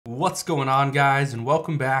What's going on, guys, and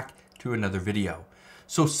welcome back to another video.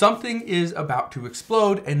 So something is about to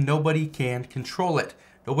explode and nobody can control it.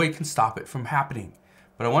 Nobody can stop it from happening.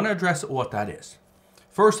 But I want to address what that is.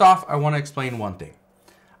 First off, I want to explain one thing.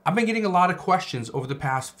 I've been getting a lot of questions over the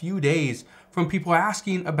past few days from people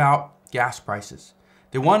asking about gas prices.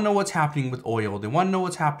 They want to know what's happening with oil. They want to know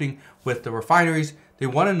what's happening with the refineries. They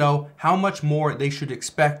want to know how much more they should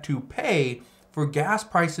expect to pay for gas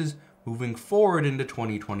prices moving forward into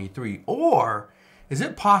 2023. Or is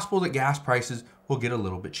it possible that gas prices will get a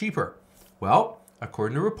little bit cheaper? Well,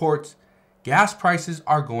 according to reports, gas prices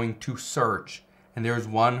are going to surge, and there's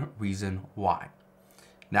one reason why.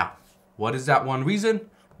 Now, what is that one reason?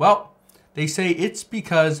 Well, they say it's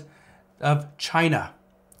because of China.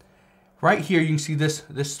 Right here, you can see this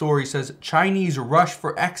story says Chinese rush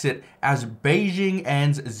for exit as Beijing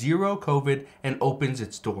ends zero COVID and opens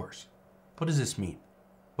its doors. What does this mean?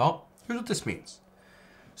 Well, here's what this means.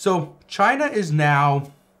 So China is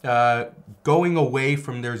now going away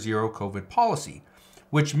from their zero COVID policy,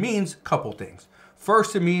 which means a couple things.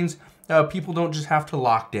 First, it means people don't just have to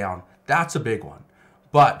lock down. That's a big one.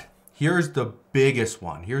 But here's the biggest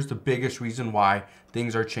one. Here's the biggest reason why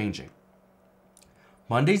things are changing.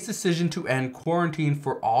 Monday's decision to end quarantine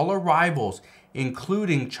for all arrivals,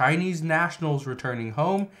 including Chinese nationals returning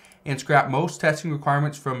home, and scrap most testing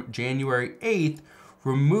requirements from January 8th,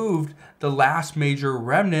 removed the last major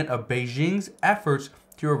remnant of Beijing's efforts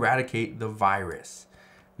to eradicate the virus.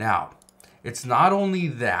 Now, it's not only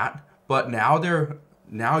that, but now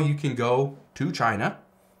you can go to China.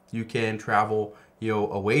 You can travel,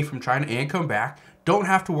 away from China and come back. Don't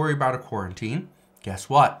have to worry about a quarantine. Guess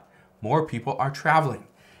what? More people are traveling.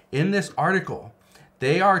 In this article,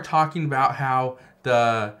 they are talking about how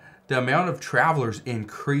the amount of travelers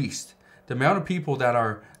increased. The amount of people that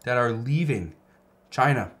are leaving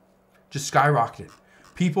China just skyrocketed.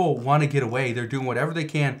 People want to get away. They're doing whatever they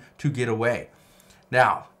can to get away.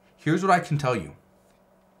 Now, here's what I can tell you.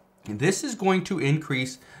 This is going to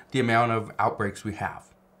increase the amount of outbreaks we have.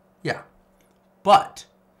 Yeah. But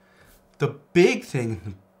the big thing,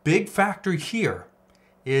 the big factor here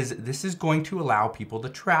is this is going to allow people to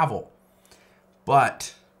travel.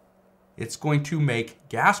 But it's going to make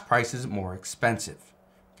gas prices more expensive.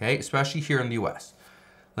 Okay, especially here in the US.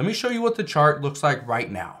 Let me show you what the chart looks like right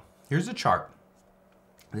now. Here's the chart.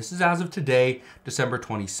 This is as of today, December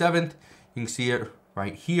 27th. You can see it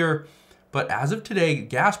right here. But as of today,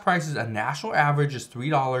 gas prices, a national average is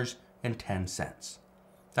 $3.10.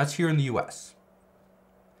 That's here in the US.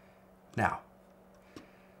 Now,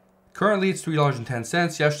 currently it's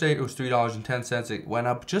 $3.10. Yesterday it was $3.10. It went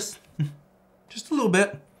up just a little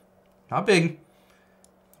bit. Not big.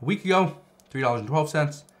 A week ago,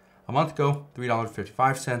 $3.12. A month ago,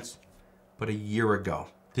 $3.55. But a year ago.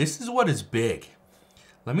 This is what is big.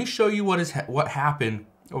 Let me show you what happened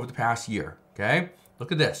over the past year. Okay?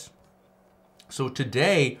 Look at this. So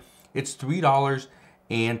today, it's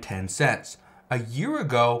 $3.10. A year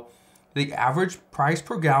ago, the average price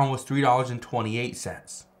per gallon was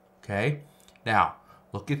 $3.28. Okay? Now,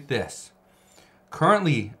 look at this.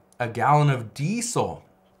 Currently, a gallon of diesel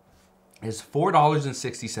is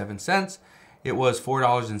 $4.67. It was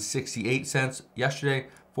 $4.68 yesterday,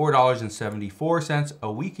 $4.74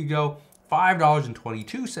 a week ago,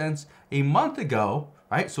 $5.22 a month ago,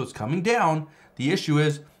 right? So it's coming down. The issue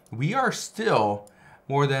is we are still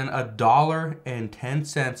more than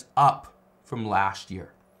 $1.10 up from last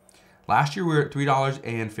year. Last year we were at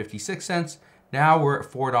 $3.56. Now we're at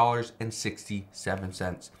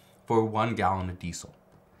 $4.67 for 1 gallon of diesel.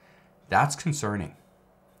 That's concerning.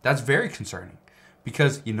 That's very concerning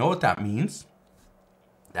because you know what that means?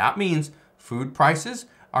 That means food prices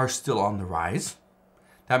are still on the rise.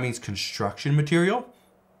 That means construction material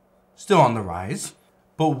still on the rise.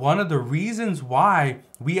 But one of the reasons why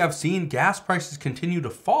we have seen gas prices continue to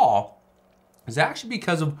fall is actually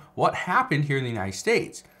because of what happened here in the United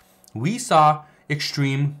States. We saw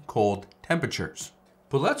extreme cold temperatures.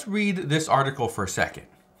 But let's read this article for a second.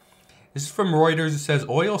 This is from Reuters. It says,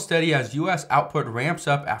 oil steady as U.S. output ramps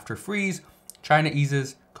up after freeze. China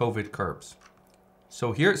eases COVID curbs.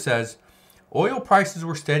 So here it says, oil prices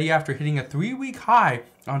were steady after hitting a 3-week high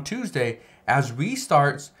on Tuesday as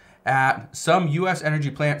restarts at some U.S. energy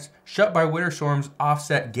plants shut by winter storms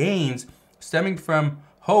offset gains stemming from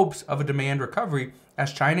hopes of a demand recovery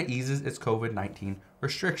as China eases its COVID-19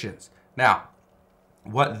 restrictions. Now,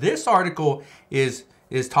 what this article is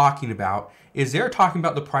talking about is they're talking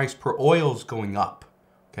about the price per oils going up.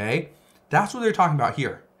 Okay? That's what they're talking about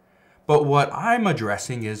here. But what I'm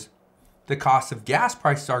addressing is the cost of gas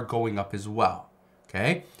prices are going up as well.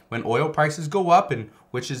 Okay? When oil prices go up, and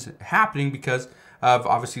which is happening because of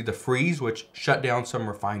obviously the freeze, which shut down some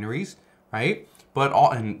refineries, right?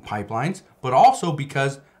 And pipelines, but also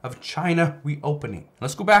because of China reopening.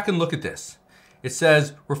 Let's go back and look at this. It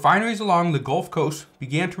says refineries along the Gulf Coast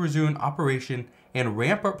began to resume operation and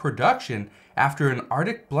ramp up production after an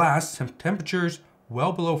Arctic blast, temperatures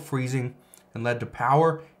well below freezing, and led to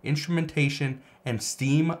power, instrumentation, and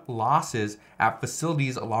steam losses at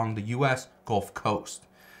facilities along the U.S. Gulf Coast.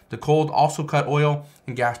 The cold also cut oil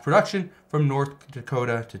and gas production from North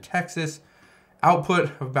Dakota to Texas. Output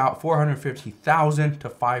of about 450,000 to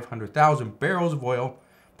 500,000 barrels of oil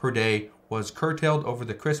per day was curtailed over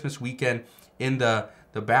the Christmas weekend in the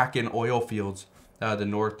back-end oil fields, the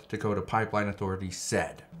North Dakota Pipeline Authority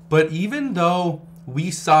said. But even though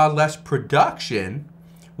we saw less production,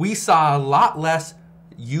 we saw a lot less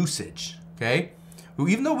usage, okay?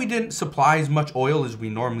 Even though we didn't supply as much oil as we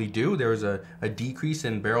normally do, there was a decrease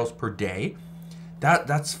in barrels per day.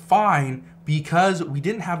 That's fine because we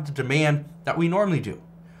didn't have the demand that we normally do.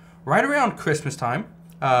 Right around Christmas time,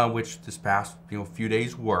 which this past few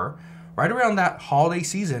days were, right around that holiday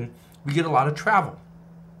season, we get a lot of travel,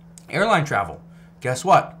 airline travel. Guess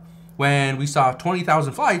what? When we saw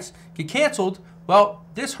 20,000 flights get canceled, well,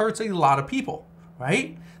 this hurts a lot of people,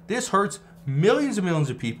 right? This hurts millions and millions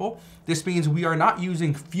of people. This means we are not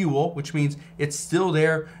using fuel, which means it's still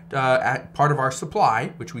there at part of our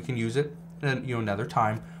supply, which we can use it another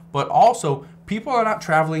time. But also, people are not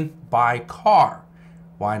traveling by car.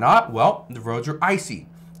 Why not? Well, the roads are icy.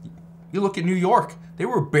 You look at New York, they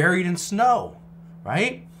were buried in snow,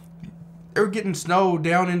 right? They were getting snow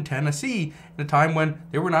down in Tennessee at a time when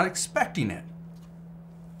they were not expecting it.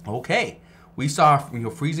 Okay, we saw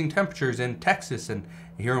freezing temperatures in Texas and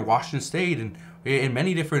here in Washington State and in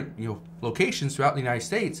many different locations throughout the United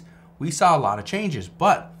States. We saw a lot of changes,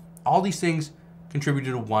 but all these things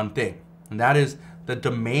contributed to one thing, and that is the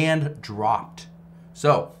demand dropped.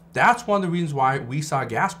 So that's one of the reasons why we saw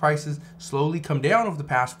gas prices slowly come down over the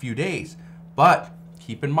past few days. But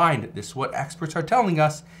keep in mind, this is what experts are telling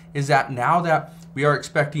us, is that now that we are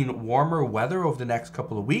expecting warmer weather over the next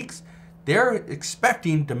couple of weeks, they're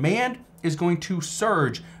expecting demand is going to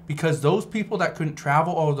surge because those people that couldn't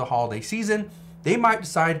travel over the holiday season, they might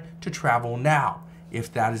decide to travel now.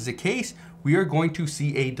 If that is the case, we are going to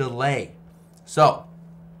see a delay. So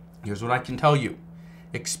here's what I can tell you.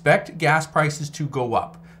 Expect gas prices to go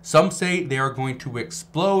up. Some say they are going to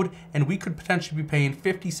explode and we could potentially be paying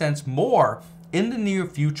 50 cents more in the near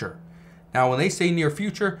future. Now, when they say near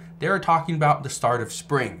future, they're talking about the start of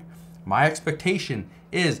spring. My expectation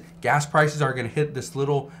is gas prices are going to hit this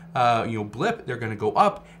little blip. They're going to go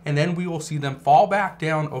up, and then we will see them fall back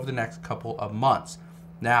down over the next couple of months.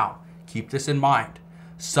 Now, keep this in mind.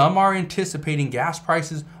 Some are anticipating gas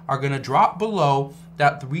prices are going to drop below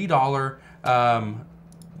that $3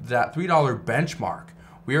 benchmark.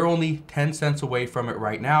 We are only 10 cents away from it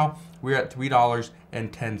right now. We're at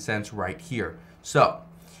 $3.10 right here. So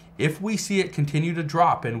if we see it continue to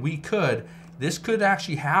drop, and this could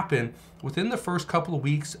actually happen within the first couple of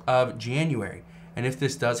weeks of January. And if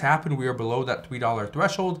this does happen, we are below that $3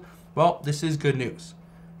 threshold. Well, this is good news.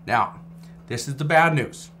 Now, this is the bad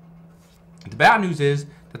news. The bad news is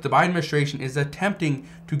that the Biden administration is attempting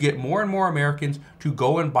to get more and more Americans to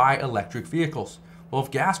go and buy electric vehicles. Well,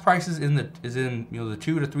 if gas prices is in the $2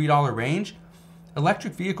 to $3 range,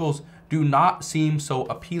 electric vehicles do not seem so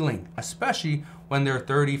appealing, especially when they're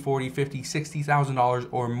 $30, $40, $50, $60,000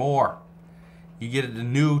 or more. You get the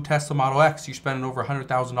new Tesla Model X, you're spending over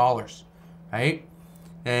 $100,000, right?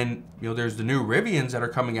 And there's the new Rivians that are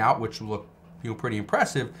coming out, which look pretty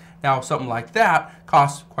impressive. Now, something like that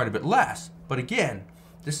costs quite a bit less. But again,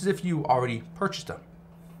 this is if you already purchased them.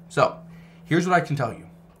 So here's what I can tell you.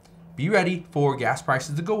 Be ready for gas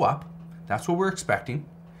prices to go up. That's what we're expecting.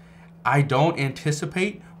 I don't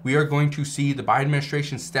anticipate we are going to see the Biden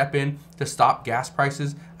administration step in to stop gas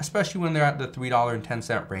prices, especially when they're at the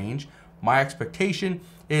 $3.10 range. My expectation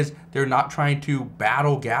is they're not trying to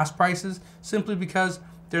battle gas prices simply because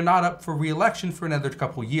they're not up for re-election for another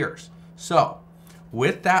couple years. So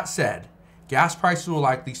with that said, gas prices will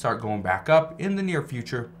likely start going back up in the near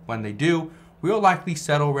future. When they do, we'll likely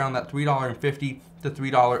settle around that $3.50 to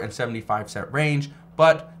 $3.75 range,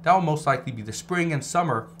 but that will most likely be the spring and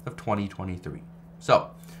summer of 2023.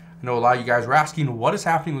 So I know a lot of you guys were asking what is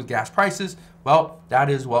happening with gas prices. Well, that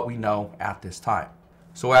is what we know at this time.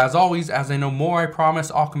 So as always, as I know more, I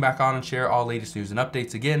promise I'll come back on and share all latest news and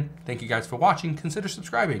updates. Again, thank you guys for watching. Consider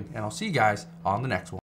subscribing, and I'll see you guys on the next one.